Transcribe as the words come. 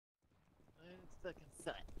fucking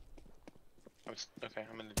son. Okay,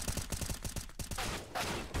 I'm gonna.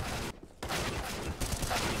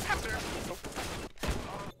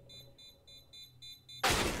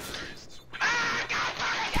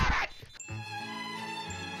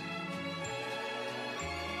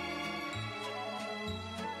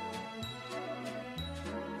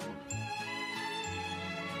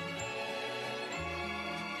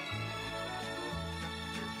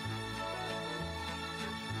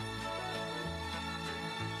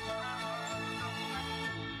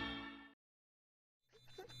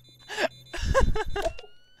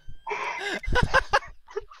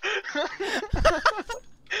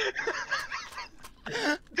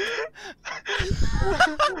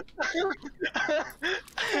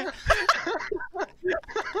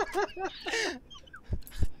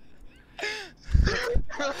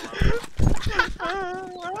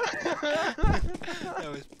 That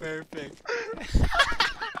was perfect.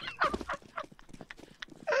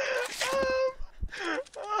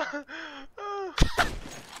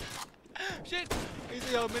 Shit! He's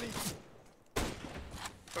the old mini.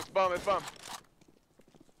 It's bomb, it's bomb.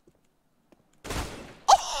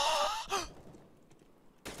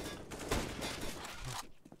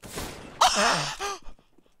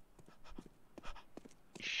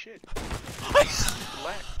 Shit. Black.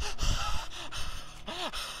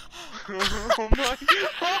 Oh my,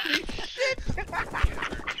 holy shit!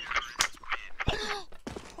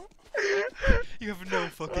 You have no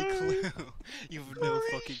fucking clue. You have no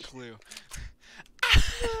fucking clue.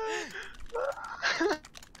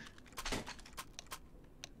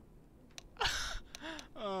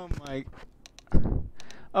 Oh my.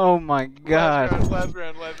 Oh my god. Last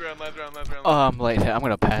round. Oh, I'm late. I'm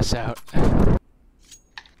gonna pass out.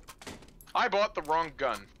 I bought the wrong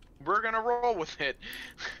gun. We're gonna roll with it.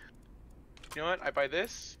 You know what? I buy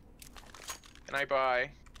this, and I buy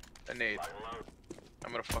a nade.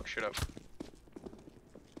 I'm gonna fuck shit up. Fire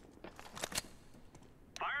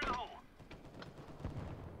in the hole.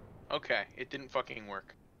 Okay, it didn't fucking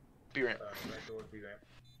work. Be right.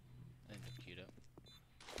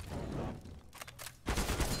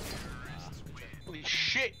 Holy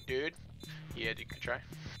shit, dude. Yeah, dude, good try.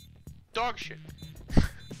 Dog shit.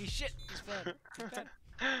 He's shit. He's bad. He's bad.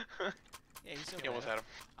 Yeah, he's so You almost had him.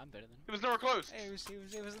 I'm better than him. He was nowhere close. Hey, he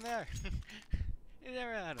wasn't there. You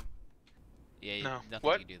never had him. Yeah, No. nothing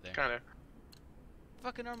What? you do there. Kinda.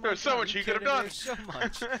 Fucking normal. There's so much he could have done. There's so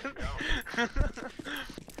much.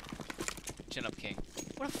 Chin up, king.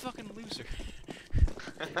 What a fucking loser.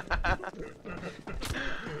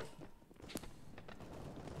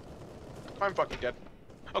 I'm fucking dead.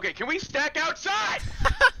 Okay, can we stack outside?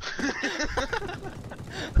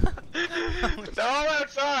 All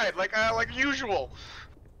outside, like usual.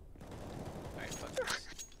 Alright, fuck this.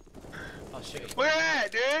 I'll show you. Look at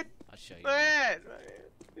that, dude. I'll show you. Look at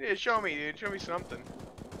that. Yeah, show me, dude. Show me something.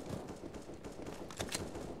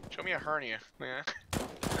 Show me a hernia. Yeah.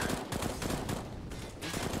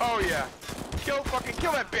 Oh yeah. Kill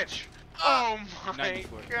that bitch. Oh my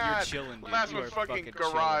 94. god. You're chilling, dude. Last You one are fucking fucking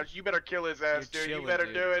garage. chilling. You better kill his ass, You're dude. chilling, You better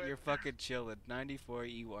dude. do it. You're fucking chilling. 94,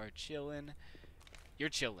 you are chilling. You're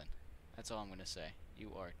chilling. That's all I'm gonna say.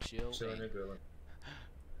 You are chilling.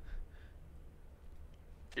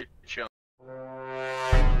 You're chilling.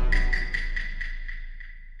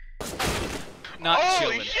 Not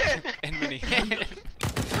Holy chilling. shit! And mini.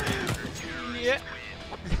 Yeah.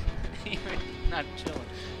 You're not chilling.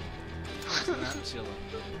 He's not chilling.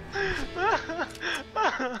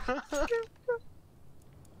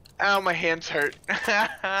 Ow, my hands hurt.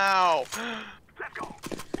 Ow.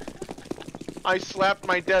 I slapped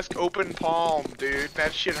my desk open palm, dude.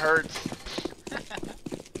 That shit hurts.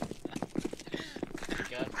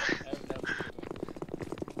 God,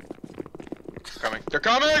 Coming. They're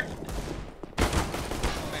coming!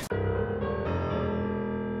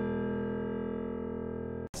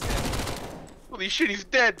 Holy shit, he's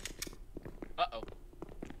dead. Uh-oh.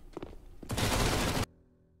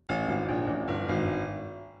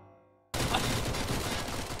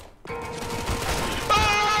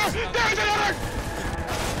 Ah! There's another!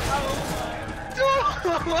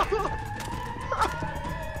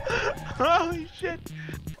 Holy shit.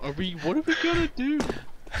 What are we gonna do?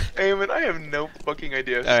 Hey man, I have no fucking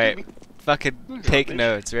idea. Alright, fucking take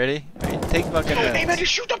notes. Ready? Alright, take fucking notes. Hey man,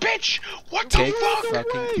 just shoot the bitch! What the Take fuck?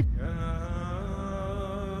 fucking...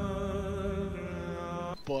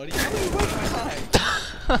 Buddy.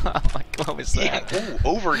 Oh my god, what was Yeah, that? ooh,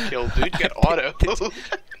 overkill, dude. Get auto.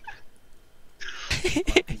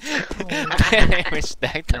 We're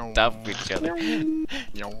stacked on top of each other.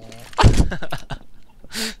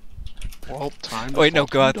 Well, time. Wait, no,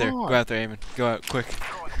 go out there. Go out there, Eamon. Go out, quick.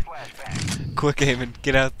 quick aim and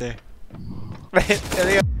get out there.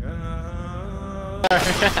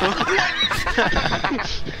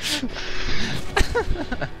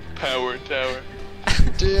 Power tower.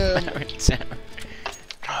 Damn.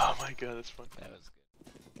 Oh my god, that's fun. That was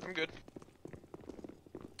good. I'm good.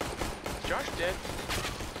 Is Josh dead?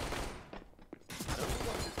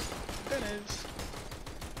 That is.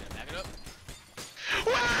 Back it up.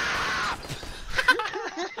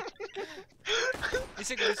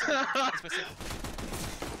 Listen,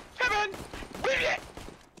 Kevin! Beat it!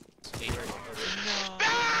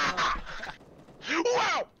 No.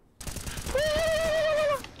 Wow!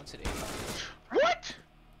 What's it 80? What?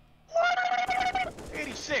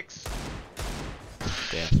 86.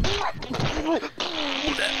 Damn.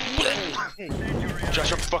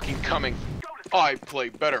 Josh, I'm fucking coming. I play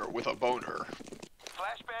better with a boner.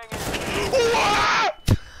 Flashbang.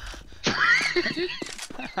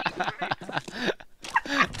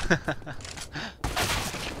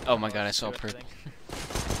 Oh my god, I saw a prick.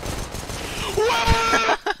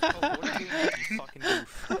 What? You fucking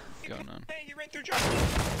goof. What's going on? Hey, you ran through Josh.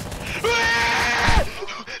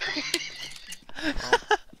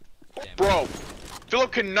 Bro,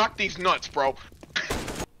 Philip can knock these nuts, bro.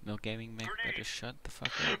 Milk Gaming, make better shut the fuck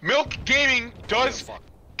up. Milk Gaming does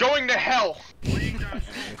going to hell.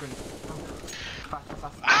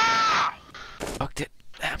 Ah! Fucked it.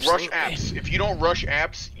 Rush Absolutely. apps. If you don't rush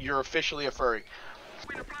apps, you're officially a furry.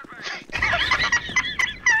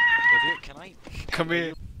 Can I? Come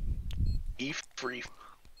here. E free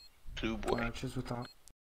blue boy.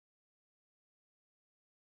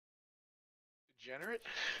 Degenerate?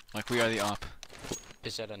 Like we are the op.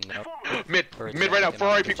 Is that a no? Mid Or is mid that right now. an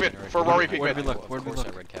Ferrari peek mid. undegenerate? Ferrari peek Where'd we mid. look? Where'd we Of course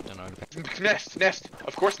look? I read Captain Underpants. Nest.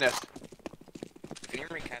 Of course nest. If you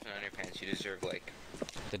read Captain Underpants, you deserve like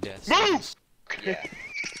The death. Move! yeah.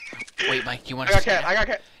 Wait, Mike, you want I to got cat. I got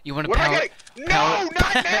cat. You want to What am I power? getting? No,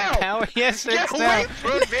 not now! Power? Yes, Get it's away now.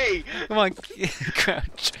 from me! Come on,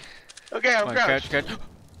 crouch. Okay, I'm Come on, crouched. crouch.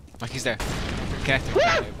 Mikey's there. Connector. Woo! I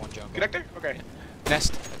have one jungle. Connector? Okay.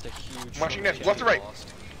 Nest. That's a huge. Watching short this. Left to that you right.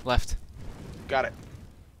 lost. Left. Got it.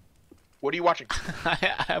 What are you watching?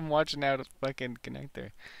 I'm watching out a fucking connector.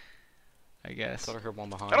 I I guess. thought I heard one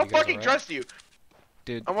behind. I don't You guys fucking alright? trust you.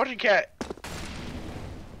 Dude. I'm watching cat.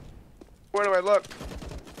 Where do I look?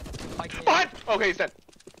 I can't- Behind! Okay, he's dead.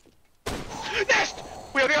 Nest!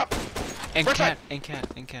 We have up! And First cat. side. And cat.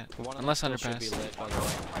 And cat. One of Unless them still should be underpass. lit, by the way.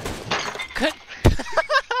 Cut.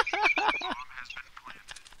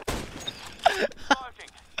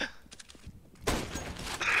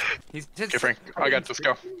 He's Okay, Frank. I got this.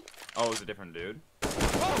 Go. Oh, it's a different dude.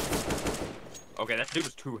 Okay, that dude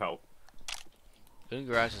was 2 health. Boon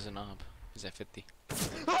Garage is an op. He's at 50.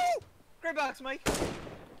 Great box, Mike.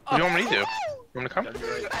 What do you want me to do? You want me to come?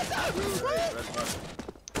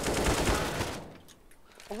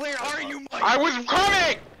 Where are you, Mike? I was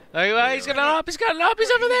coming! Oh, he's got an op. He's got an op. He's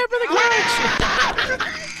over there by the garage.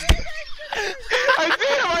 I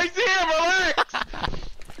see him!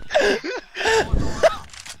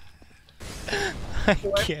 I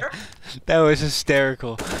can't. That was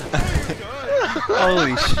hysterical.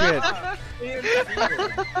 Holy shit.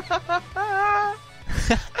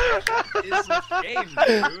 It's a game,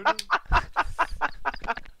 dude.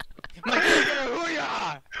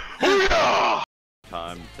 Hoo-yah!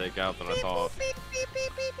 Time to take out than I thought.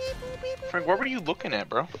 Frank, what were you looking at,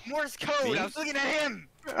 bro? Morse code. I was looking at him.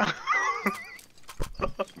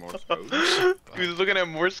 Morse code. He was looking at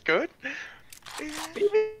Morse code? I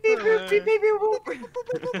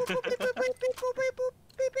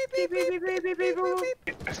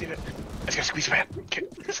see that. Let's go squeeze man.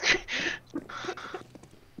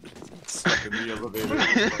 Stuck in the elevator.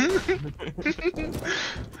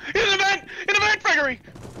 In the vent! In the vent, Gregory!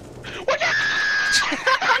 Watch out!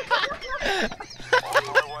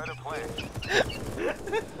 Nowhere to play.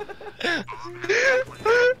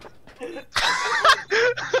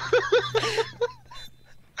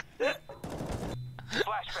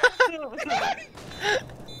 Flashbang.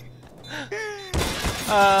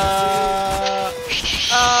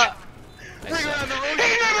 He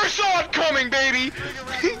never saw it coming, baby!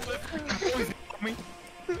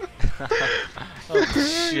 Oh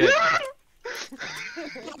shit.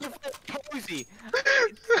 Cozy.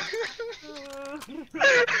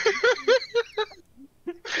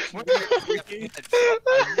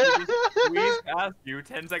 Squeeze past you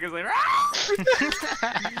 10 seconds later.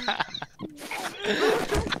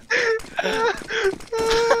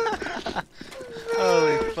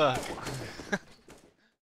 Holy fuck.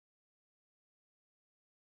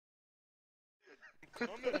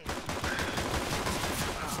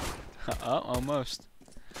 Oh, almost.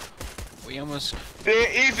 We almost.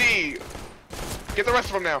 Easy! Get the rest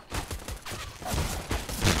of them now.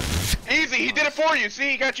 Easy, he did it for you.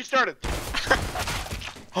 See, he got you started.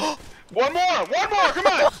 One more, come on. One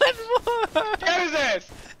more. Get his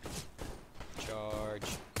ass. Charge.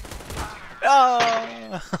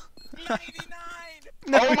 Oh. 99!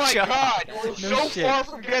 No Oh my shot. god, you were No so shit. far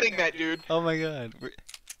from getting that, dude. Oh my god.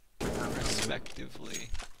 Respectively.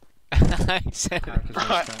 I said it.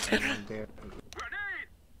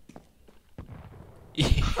 You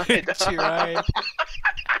tried.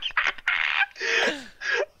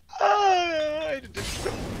 Dude,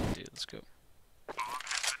 let's go.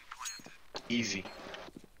 Easy.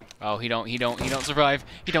 Oh, he don't survive.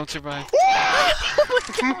 He don't survive.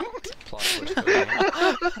 Holy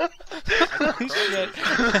shit.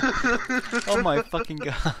 Oh my fucking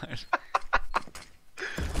god.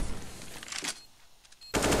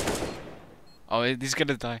 Oh, he's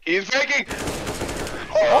gonna die. He's faking.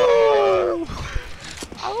 Oh!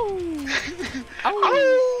 Ow!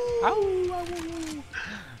 Ow! Ow!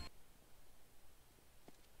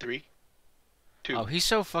 3, 2, Oh, he's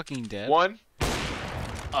so fucking dead. 1.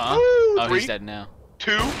 Oh, 3, he's dead now.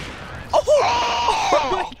 2. Oh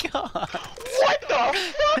my god! What the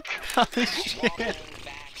fuck? Oh shit!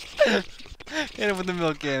 Hit him with the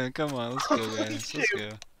milk cannon. Come on, let's go, guys. Let's go.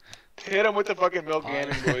 Hit him with the fucking milk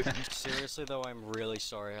cannon, boys. Seriously though, I'm really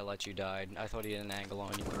sorry I let you die. I thought he had an angle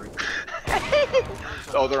on you.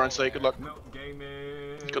 Oh, they're on site. Good luck.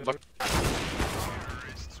 Good luck.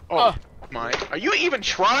 Oh my! Are you even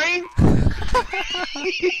trying?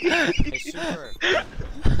 Hey, Super.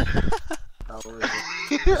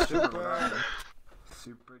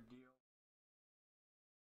 Super deal.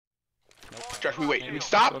 Josh, we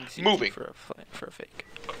stop moving. For a fake.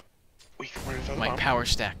 Wait, where is the My bomb? power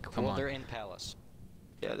stack. Come Well, on. they're in palace.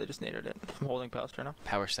 Yeah, they just naded it. I'm holding palace right now.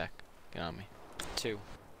 Power stack. Get on me. 2.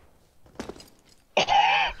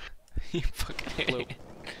 You fucking Blue. idiot.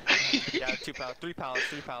 Yeah, 2 palace, 3 palace,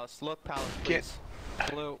 3 palace. Look, palace, Get- please.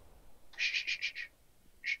 Blue.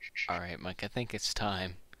 Alright, Mike, I think it's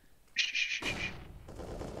time.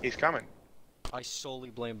 He's coming. I solely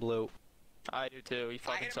blame Blue. I do too. He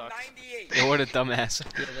fucking sucks. 98! Yo, what a dumbass.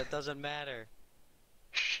 Yeah, that doesn't matter.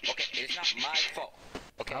 Okay, it's not my fault.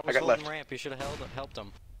 Okay, I I was got holding left. ramp. You should have helped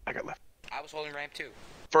him. I got left. I was holding ramp too.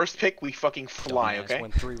 First pick, we fucking fly, Dumbass, okay?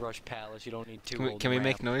 When 3 rush palace, you don't need 2 holding Can we ramp.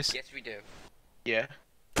 make noise? Yes, we do. Yeah.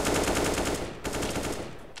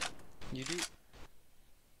 You do.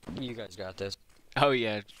 You guys got this. Oh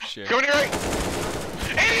yeah, sure. Coming here, right?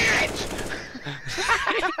 Idiot!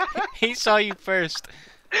 He saw you first.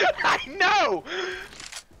 I know!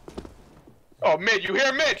 Oh, mid, you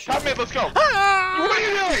hear mid? Top mid, let's go! What are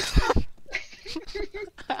you doing?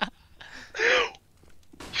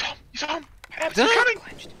 You saw him? Abs, you're coming!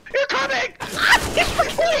 You're coming! I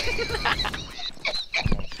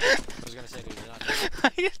was gonna say, dude, you're not.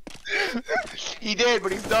 He did,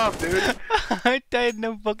 but he's dumb, dude. I had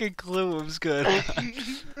no fucking clue it was good.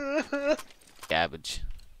 Cabbage.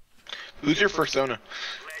 Who's your persona?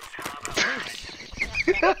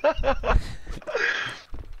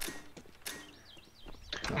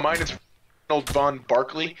 Mine is Ronald Von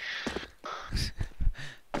Barkley.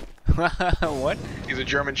 What? He's a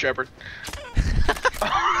German Shepherd.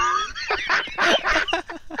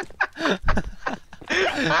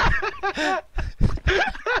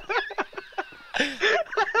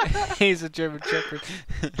 He's a German Shepherd.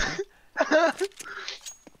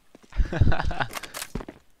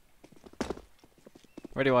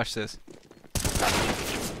 Ready, watch this.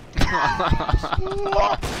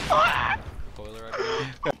 Spoiler, I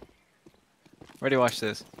believe. Ready, watch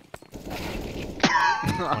this.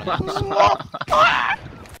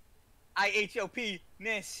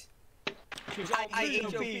 IHOP-ness.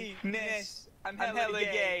 IHOP-ness. I'm hella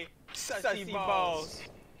gay. Sussy balls.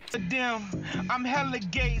 Damn, I'm hella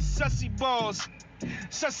gay, sussy balls.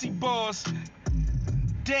 Sussy balls.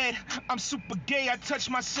 Dead, I'm super gay, I touch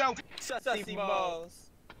myself. Sussy balls.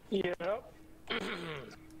 Yep.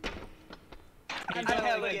 I'm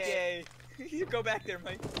hella gay. You go back there,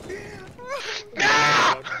 Mike.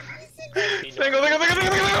 Single.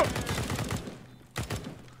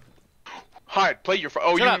 Hide, play your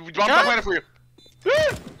oh, Shut up. Mom's Shut not up. playing it for you.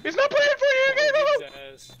 He's not playing it for you, okay, go.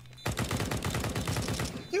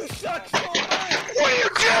 You suck so much. What are you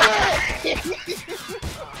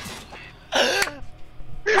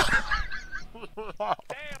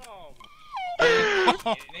Damn!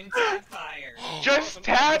 Fire. Just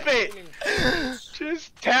tap it!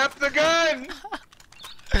 Just tap the gun!